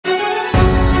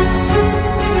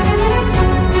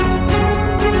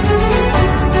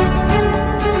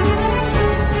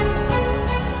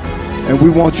And we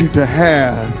want you to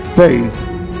have faith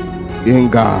in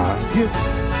God.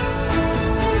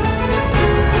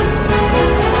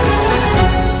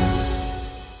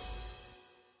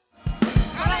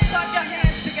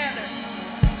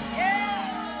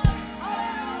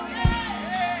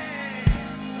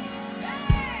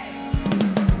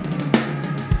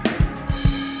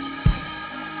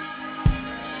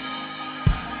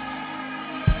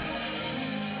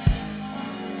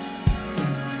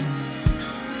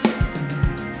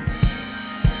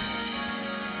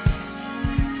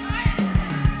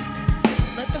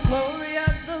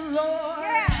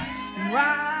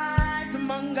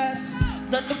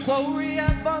 Let the glory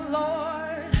of our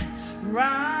Lord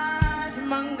rise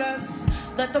among us.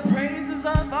 Let the praises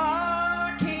of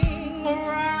our King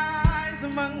rise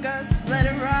among us. Let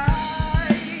it rise.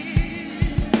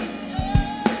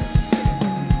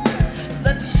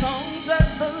 Let the songs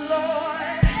of the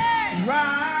Lord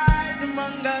rise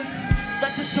among us.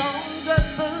 Let the songs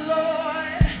of the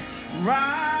Lord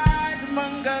rise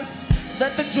among us.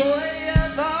 Let the joy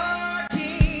of our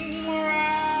King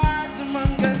rise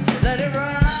among us. Let it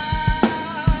rise.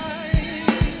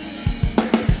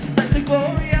 Let the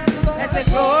glory of the Lord. Let the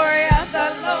glory of the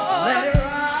Lord. Let it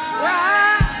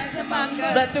rise among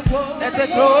us. Let the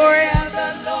glory of the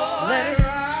Lord. Let it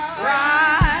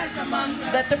rise among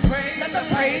us. Let the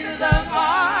praises of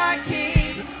our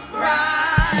King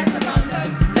rise among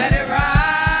us. Let it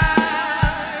rise.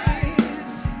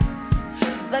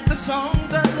 Let the songs of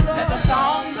the Lord. Let the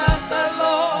songs of the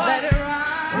Lord. Let it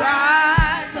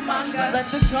rise among us. Let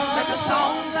the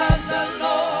songs of the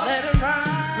Lord. Let it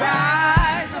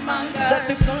rise among us. Let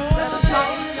the songs of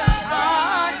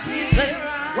our King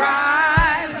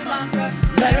rise among us.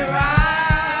 Let it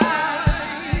rise.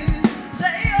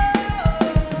 Say oh,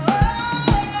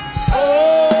 oh,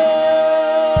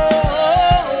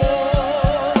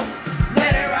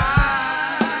 let it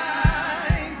rise.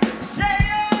 Say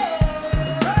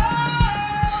oh,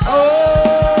 oh.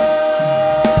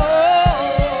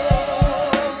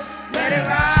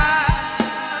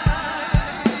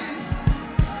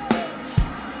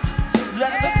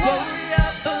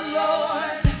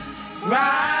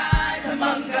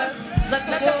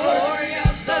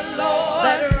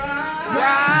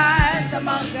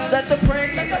 Let the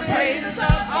praises of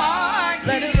our King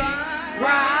let it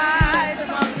rise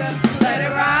among us. Let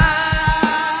it rise.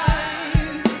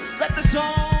 Let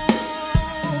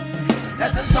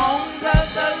the songs of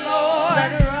the Lord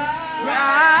let it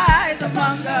rise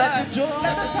among us.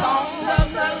 Let the songs of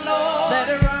the Lord let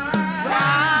it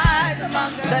rise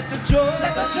among us. Let the joy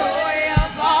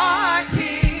of our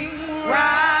King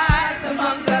rise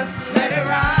among us. Let it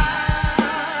rise.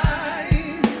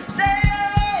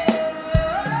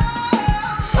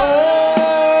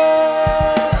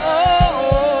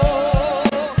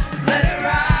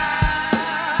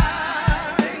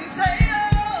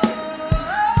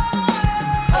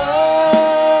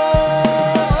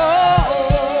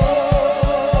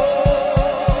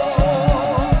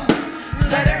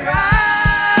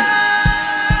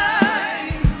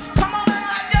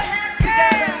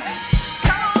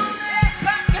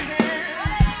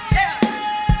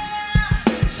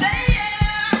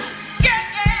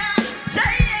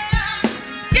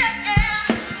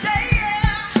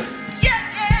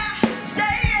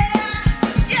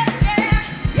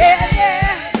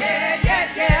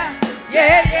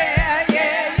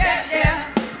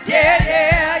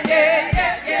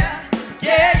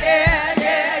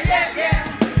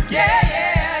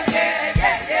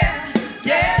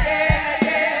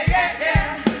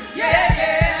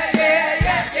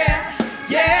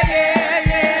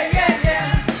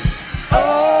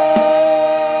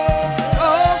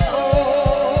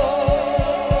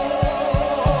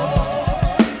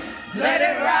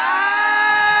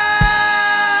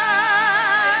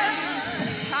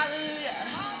 Hallelujah.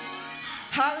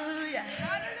 Hallelujah.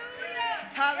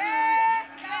 Hallelujah.